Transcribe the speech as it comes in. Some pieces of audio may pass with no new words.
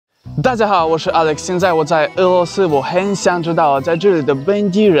大家好，我是 Alex， 现在我在俄罗斯，我很想知道在这里的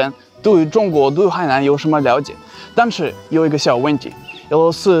本地人对于中国、对海南有什么了解。但是有一个小问题，俄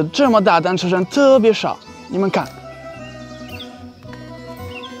罗斯这么大，但车人特别少，你们看，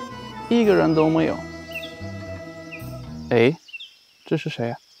一个人都没有。哎，这是谁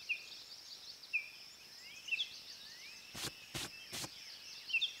呀？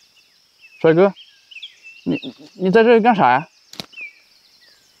帅哥，你在这里干啥呀？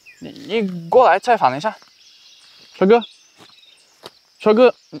你过来采访一下，帅哥，帅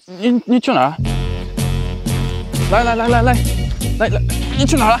哥，你去哪儿？来，你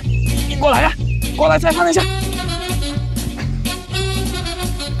去哪儿了？你过来呀，过来采访一下。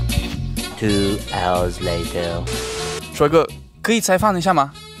2 hours later， 帅哥，可以采访一下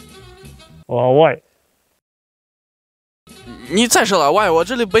吗？老外，你才是老外，我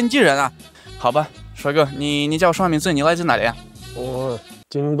这里本地人啊。好吧，帅哥，你叫什么名字？你来自哪里啊？我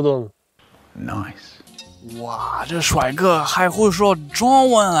听不懂。Nice。哇，这帅哥还会说中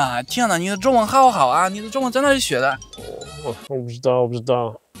文啊！天哪，你的中文好好啊！你的中文在哪里学的？我不知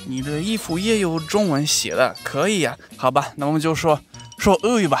道。你的衣服也有中文写的，可以呀。好吧，那我们就说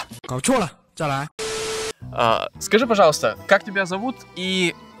俄语吧。搞错了，再来。Скажи, пожалуйста, как тебя зовут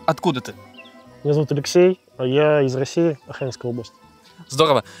и откуда ты? Меня зовут Алексей, а я из России, Хайнанской области.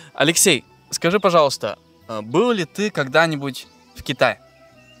 Здорово. Алексей, скажи, пожалуйста, был ли ты когда-нибудь в Китае?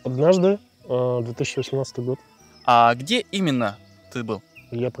 Однажды, 2018 год. А где именно ты был?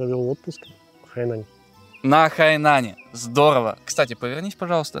 Я провел отпуск в Хайнане. На Хайнане. Здорово. Кстати, повернись,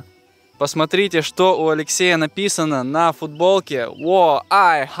 пожалуйста. Посмотрите, что у Алексея написано на футболке.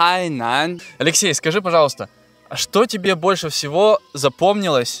 Hainan. Алексей, скажи, пожалуйста, а что тебе больше всего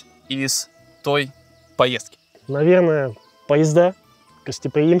запомнилось из той поездки? Наверное, поезда,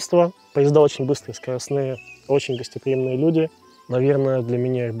 гостеприимство. Поезда очень быстрые, скоростные, очень гостеприимные люди. Наверное, для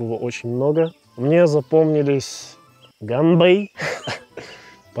меня их было очень много. Мне запомнились ганбэй,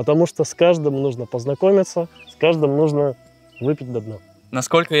 потому что с каждым нужно познакомиться, с каждым нужно выпить до дна.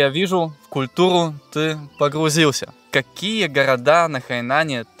 Насколько я вижу, в культуру ты погрузился. Какие города на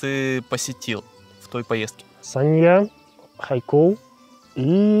Хайнане ты посетил в той поездке? Sanya, Haikou.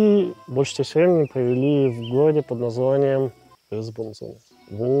 И больше часть времени провели в городе под названием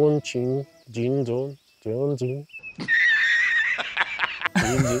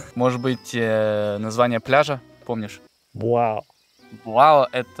Может быть, название пляжа помнишь? Boao. Boao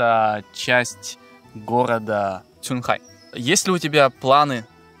 — это часть города Qionghai. Есть ли у тебя планы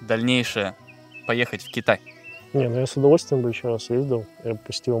дальнейшие поехать в Китай? Не, ну я с удовольствием бы еще раз ездил. Я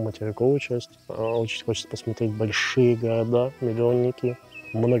посетил материковую часть. Очень хочется посмотреть большие города, миллионники,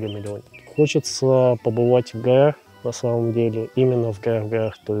 многомиллионники. Хочется побывать в горах, на самом деле. Именно в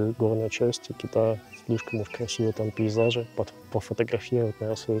горах той горной части Китая. Слишком уж красивые там пейзажи, пофотографировать на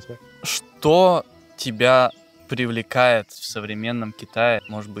рассвете. Что тебя привлекает в современном Китае?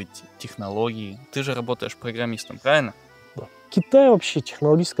 Может быть, технологии? Ты же работаешь программистом, правильно? Да. Китай вообще в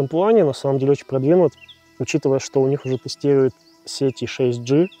технологическом плане на самом деле очень продвинут, учитывая, что у них уже тестируют сети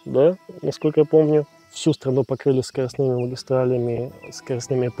 6G, да, насколько я помню. Всю страну покрыли скоростными магистралями,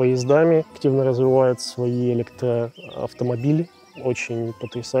 скоростными поездами, активно развивают свои электроавтомобили, очень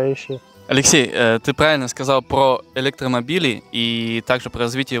потрясающие. Алексей, ты правильно сказал про электромобили и также про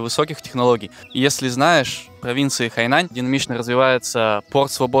развитие высоких технологий. Если знаешь, в провинции Хайнань динамично развивается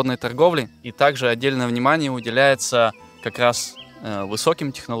порт свободной торговли, и также отдельное внимание уделяется как раз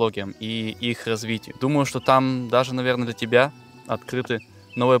высоким технологиям и их развитию. Думаю, что там даже, наверное, для тебя открыты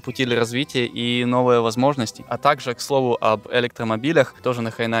новые пути для развития и новые возможности. А также, к слову, об электромобилях. Тоже на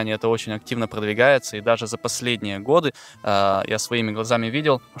Хайнане это очень активно продвигается. И даже за последние годы я своими глазами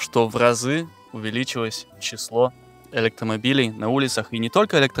видел, что в разы увеличилось число электромобилей на улицах. И не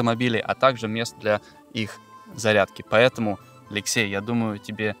только электромобилей, а также мест для их зарядки. Поэтому, Алексей, я думаю,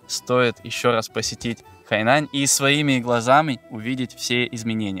 тебе стоит еще раз посетить Хайнань и своими глазами увидеть все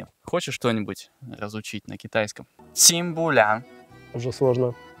изменения. Хочешь что-нибудь разучить на китайском? Цимбулян. Уже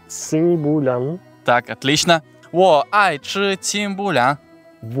сложно. Цимбулян. Так, отлично. Wo ai chi цимбулян.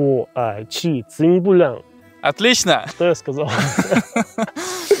 Wo ai chi цимбулян. Отлично. Что я сказал?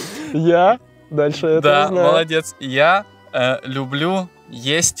 Я дальше это да, знаю. Молодец. Я люблю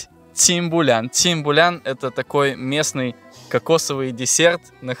есть цимбулян. Цимбулян — это такой местный кокосовый десерт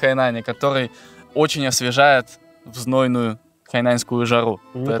на Хайнане, который очень освежает в знойную хайнаньскую жару.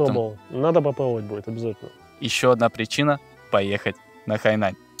 Не пробовал. Надо попробовать будет обязательно. Еще одна причина поехать на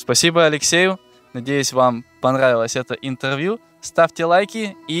Хайнань. Спасибо Алексею. Надеюсь, вам понравилось это интервью. Ставьте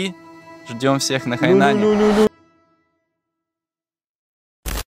лайки и ждем всех на Хайнане.